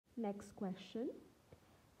Next question.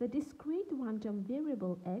 The discrete random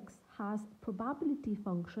variable x has probability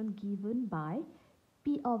function given by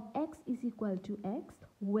p of x is equal to x,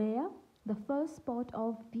 where the first part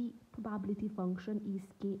of the probability function is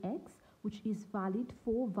kx, which is valid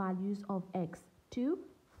for values of x 2,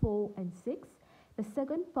 4 and 6. The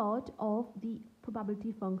second part of the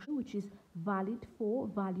probability function, which is valid for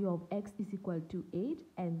value of x is equal to 8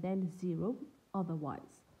 and then 0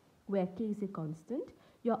 otherwise, where k is a constant.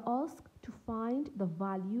 You're asked to find the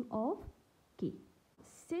value of k.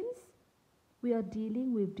 Since we are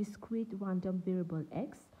dealing with discrete random variable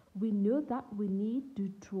x, we know that we need to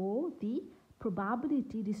draw the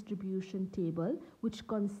probability distribution table, which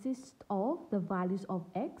consists of the values of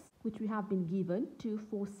x, which we have been given 2,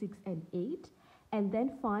 4, 6 and 8, and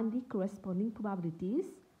then find the corresponding probabilities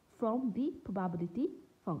from the probability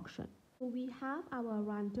function. So we have our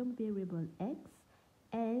random variable x,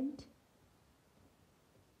 and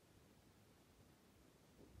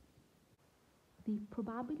the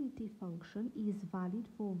probability function is valid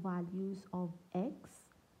for values of x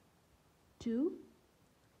 2,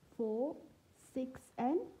 4, 6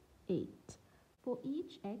 and 8. For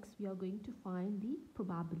each x, we are going to find the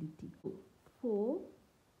probability. For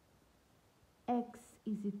x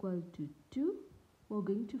is equal to 2, we're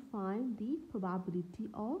going to find the probability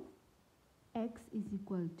of x is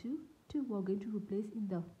equal to 2. We're going to replace in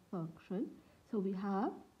the function. So we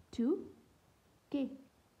have 2k.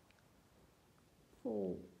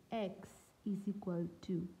 For x is equal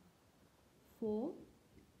to 4,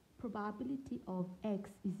 probability of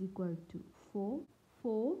x is equal to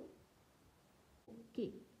 4,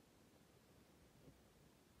 k.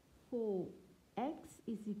 For x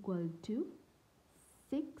is equal to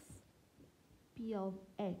 6, p of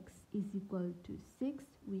x is equal to 6,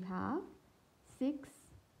 we have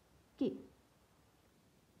 6k.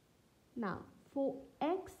 Now for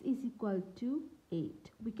x is equal to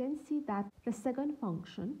 8, we can see that the second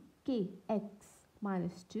function kx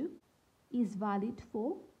minus 2 is valid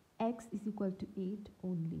for x is equal to 8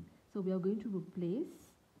 only. So we are going to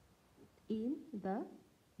replace in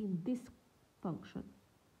this function.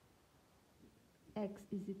 X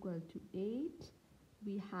is equal to 8,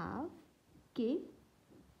 we have k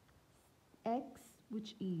x,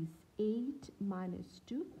 which is 8 minus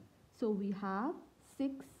 2, so we have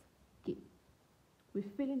 6k. We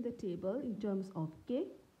fill in the table in terms of k,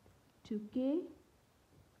 2k,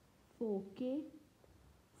 4k,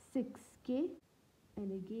 6k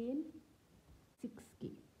and again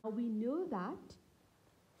 6k. Now we know that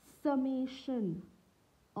summation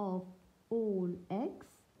of all x,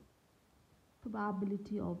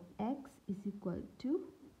 probability of x is equal to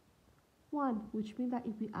 1, which means that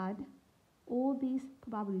if we add all these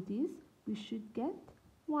probabilities, we should get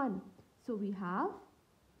 1. So we have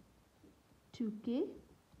 2k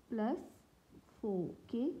plus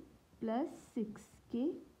 4k plus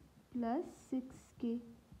 6k plus 6k.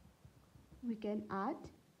 We can add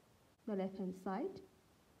the left hand side.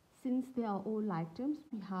 Since they are all like terms,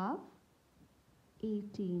 we have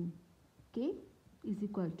 18k is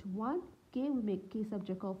equal to 1. K, we make k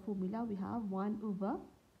subject of formula, we have 1 over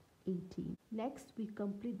 18. Next, we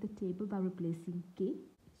complete the table by replacing k.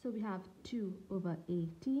 So we have 2 over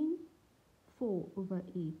 18, 4 over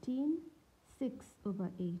 18, 6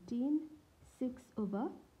 over 18, 6 over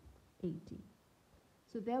 18.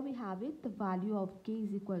 So there we have it. The value of k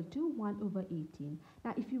is equal to 1 over 18.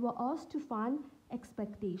 Now, if you were asked to find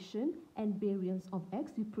expectation and variance of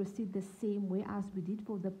x, we proceed the same way as we did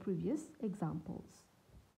for the previous examples.